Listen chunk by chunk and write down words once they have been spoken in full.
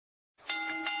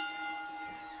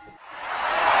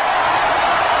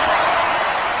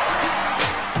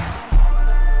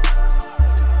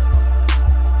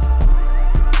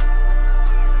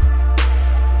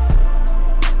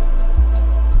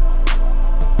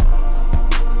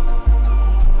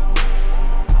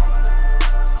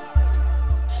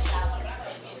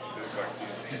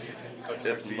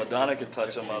Donna could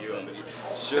touch him up and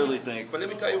surely think. But let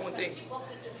me tell you one thing.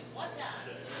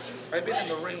 I've been in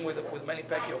the ring with Manny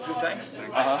Pacquiao a few times.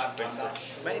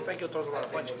 Manny Pacquiao throws a lot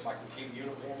of punches,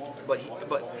 but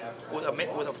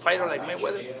with a fighter like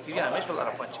Mayweather, he's gonna miss a lot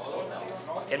of punches,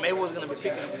 and Mayweather's gonna be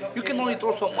picking him. You can only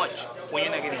throw so much when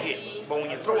you're not getting hit, but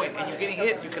when you're throwing and you're getting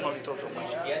hit, you can only throw so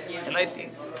much. And I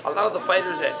think a lot of the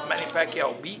fighters that Manny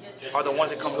Pacquiao beat are the ones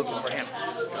that come looking for him.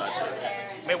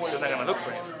 Mayweather's not gonna look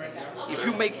for him. If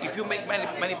you make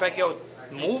Manny Pacquiao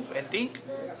move and think,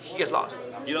 he gets lost.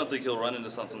 You don't think he'll run into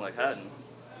something like Hatton?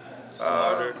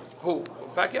 Smarter. Who?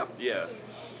 Pacquiao? Yeah.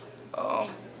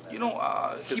 You know,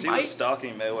 he was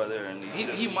stalking Mayweather, and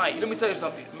he might. Let me tell you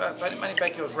something. Manny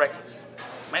Pacquiao is reckless.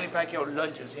 Manny Pacquiao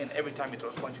lunges in every time he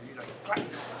throws punches. He's like, clap,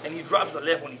 and he drops the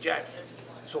left when he jabs.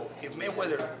 So if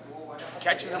Mayweather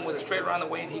catches him with a straight around the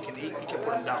way, and he can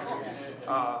put him down.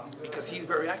 Because he's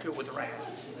very accurate with the right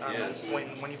hand.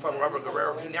 When he fought Robert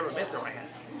Guerrero, he never missed the right hand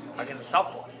against a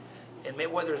southpaw. And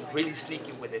Mayweather is really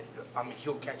sneaky with it. I mean,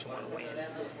 he'll catch him on the way in.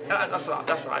 That's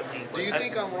what I think. Do you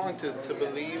think I'm wrong to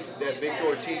believe that Victor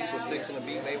Ortiz was fixing to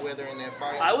beat Mayweather in that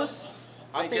fight?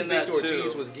 I think Victor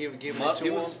Ortiz was giving it to him.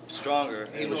 He was stronger.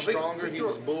 He was stronger. He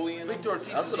was bullying. Victor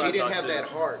Ortiz, he didn't have that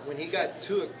heart. When he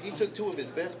took two of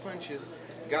his best punches,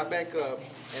 got back up,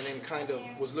 and then kind of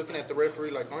was looking at the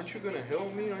referee like, "Aren't you gonna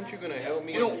help me? Aren't you gonna help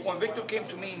me?" You know, when Victor came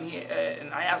to me,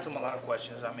 and I asked him a lot of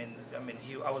questions. I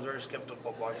was very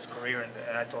skeptical about his career,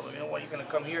 and I told him, you know what, you're gonna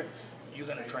come here, you're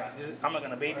gonna train. I'm not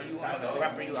gonna baby you. I'm not gonna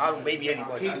pamper you. I don't baby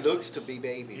anybody. He looks to be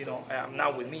baby. You know,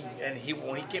 not with me. And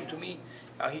when he came to me,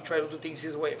 he tried to do things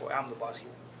his way. Well, I'm the boss here.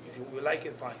 If you like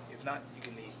it, fine. If not, you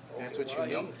can leave. Okay, that's what you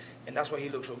need. And that's why he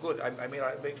looks so good. I made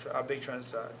a big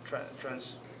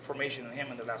transformation in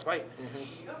him in the last fight.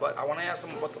 But I want to ask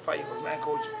him about the fight. He goes, man,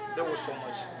 coach, there was so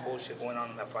much bullshit going on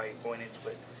in that fight going into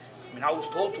it. I mean, I was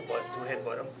told to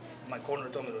headbutt him. My corner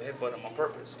told me to headbutt him on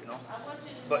purpose, you know.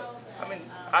 But I mean,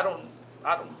 I don't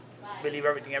believe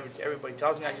everything everybody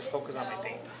tells me. I just focus on my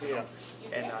thing. You know?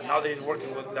 And now that I'm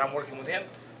working with him,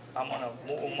 I'm gonna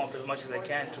move him up as much as I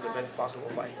can to the best possible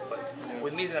fights. But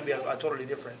with me, it's gonna be a totally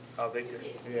different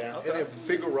victory. Yeah. Okay. And then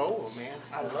Figueroa, man,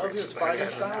 I love his fighting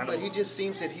style, but he just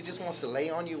seems that he just wants to lay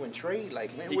on you and trade.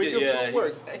 Like, man, where's your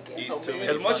footwork?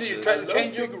 As much as you try to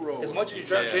change him,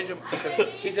 because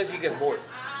he says he gets bored.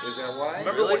 Is that why?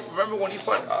 Remember when he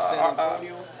fought San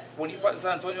Antonio? When he fought in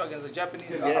San Antonio against the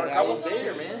Japanese, I was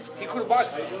there, man. He could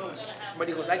box, but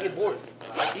he goes, I get bored.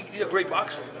 Like, he's a great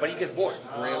boxer, but he gets bored.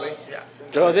 Really? Yeah.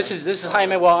 Joel, this is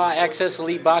Jaime Well Access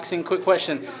Elite Boxing. Quick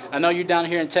question. I know you're down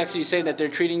here in Texas. You say that they're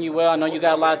treating you well. I know you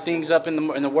got a lot of things up in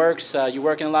the works. You're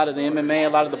working a lot of the MMA, a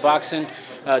lot of the boxing.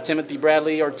 Timothy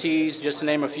Bradley, Ortiz, just to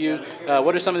name a few.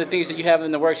 What are some of the things that you have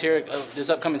in the works here this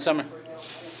upcoming summer?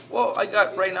 Well, I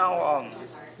got right now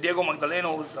Diego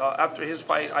Magdaleno, who's, after his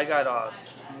fight, I got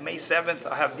May 7th,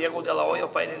 I have Diego De La Hoya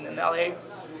fighting in LA,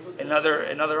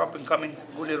 another up-and-coming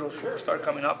good little superstar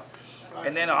coming up.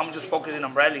 And then I'm just focusing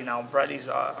on Bradley now. Bradley's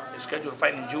scheduled to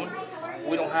fight in June.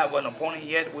 We don't have an opponent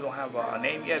yet. We don't have a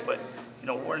name yet, but you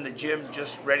know, we're in the gym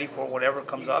just ready for whatever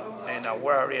comes up, and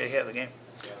we're already ahead of the game.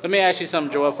 Let me ask you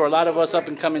something, Joel. For a lot of us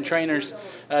up-and-coming trainers,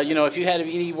 you know, if you had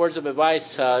any words of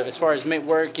advice as far as mitt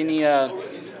work, any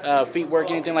feet work,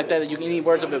 anything like that, any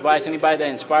words of advice, anybody that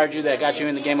inspired you, that got you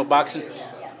in the game of boxing?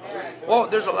 Well,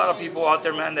 there's a lot of people out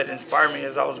there, man, that inspired me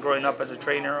as I was growing up as a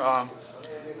trainer.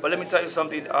 But let me tell you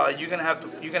something. You're gonna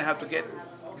have to get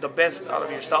the best out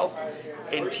of yourself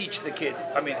and teach the kids.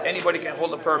 I mean, anybody can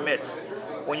hold a pair of mitts.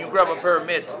 When you grab a pair of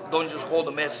mitts, don't just hold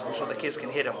the mitts so the kids can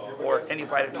hit them or any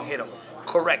fighter can hit them.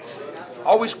 Correct.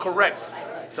 Always correct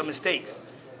the mistakes.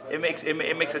 It makes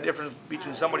a difference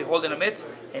between somebody holding a mitts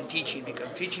and teaching,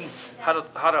 because teaching how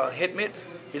to hit mitts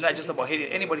is not just about hitting.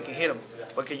 Anybody can hit them,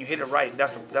 but can you hit it right?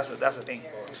 That's a thing.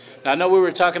 Now, I know we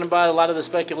were talking about a lot of the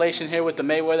speculation here with the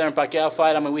Mayweather and Pacquiao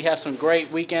fight. I mean, we have some great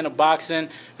weekend of boxing.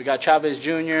 We got Chavez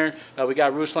Jr., we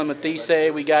got Ruslan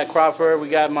Matthysee, we got Crawford, we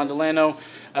got Magdaleno.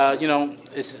 You know,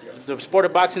 the sport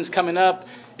of boxing's coming up.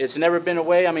 It's never been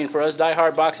away. I mean, for us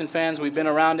diehard boxing fans, we've been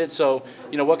around it. So,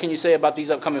 you know, what can you say about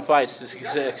these upcoming fights?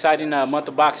 It's an exciting month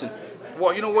of boxing.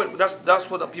 Well, you know what? That's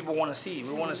what the people want to see.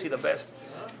 We want to see the best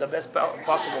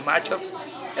possible matchups.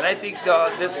 And I think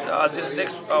this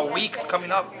next week's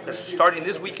coming up, starting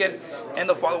this weekend and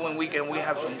the following weekend, we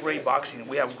have some great boxing.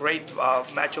 We have great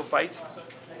matchup fights.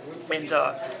 And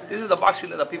this is the boxing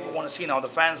that the people want to see now. The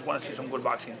fans want to see some good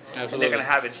boxing. Absolutely. And they're going to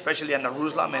have it, especially in the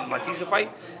Ruslan and Matthysee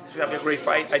fight. It's going to be a great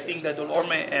fight. I think that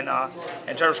Delorme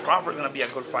and Terrence Crawford are going to be a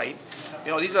good fight.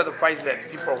 You know, these are the fights that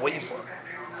people are waiting for.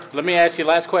 Let me ask you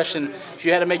last question. If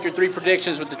you had to make your three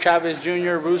predictions with the Chavez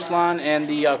Jr., Ruslan, and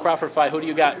the Crawford fight, who do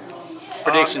you got?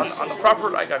 Predictions. On the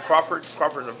Crawford, I got Crawford.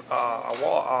 Crawford's a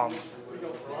wall.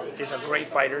 Is a great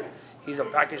fighter. He's a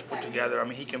package put together. I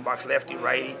mean, he can box lefty,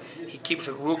 righty. He keeps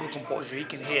a real good composure. He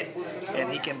can hit,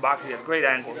 and he can box. He has great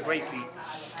angles, great feet.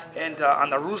 And on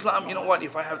the Ruslan, you know what?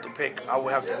 If I have to pick, I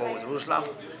would have to go with Ruslan.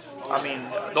 I mean,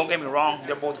 don't get me wrong.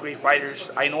 They're both great fighters.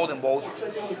 I know them both.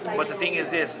 But the thing is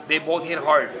this: they both hit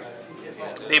hard.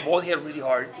 They both hit really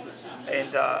hard. And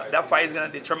that fight is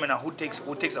going to determine who takes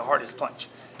the hardest punch.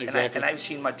 Exactly. And I've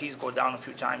seen Matthysee go down a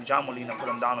few times. John Molina put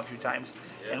him down a few times,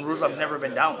 and Ruslan's never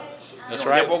been down. That's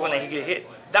right. They're both going to get hit.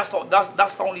 That's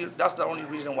the only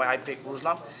reason why I picked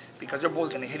Ruslan, because they're both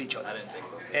going to hit each other.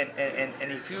 And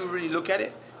if you really look at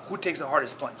it, who takes the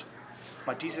hardest punch?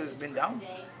 Matthysee has been down,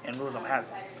 and Ruslan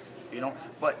hasn't. You know.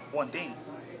 But one thing,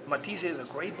 Matthysee is a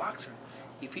great boxer.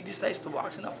 If he decides to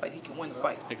box in a fight, he can win the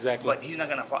fight. Exactly. But he's not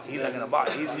gonna fight. He's not gonna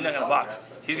box. He's not gonna box.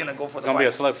 He's gonna go for the fight.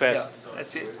 It's gonna be a slugfest. Yeah,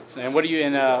 that's it. And what are you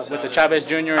in with the Chavez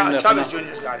Jr. and the Chavez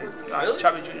Jr.'s got it.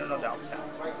 Chavez Jr. no doubt.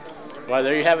 Yeah. Well,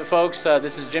 there you have it, folks.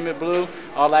 This is Jimmy Blue,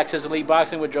 All Access Elite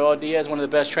Boxing with Joel Diaz, one of the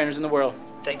best trainers in the world.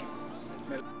 Thank you.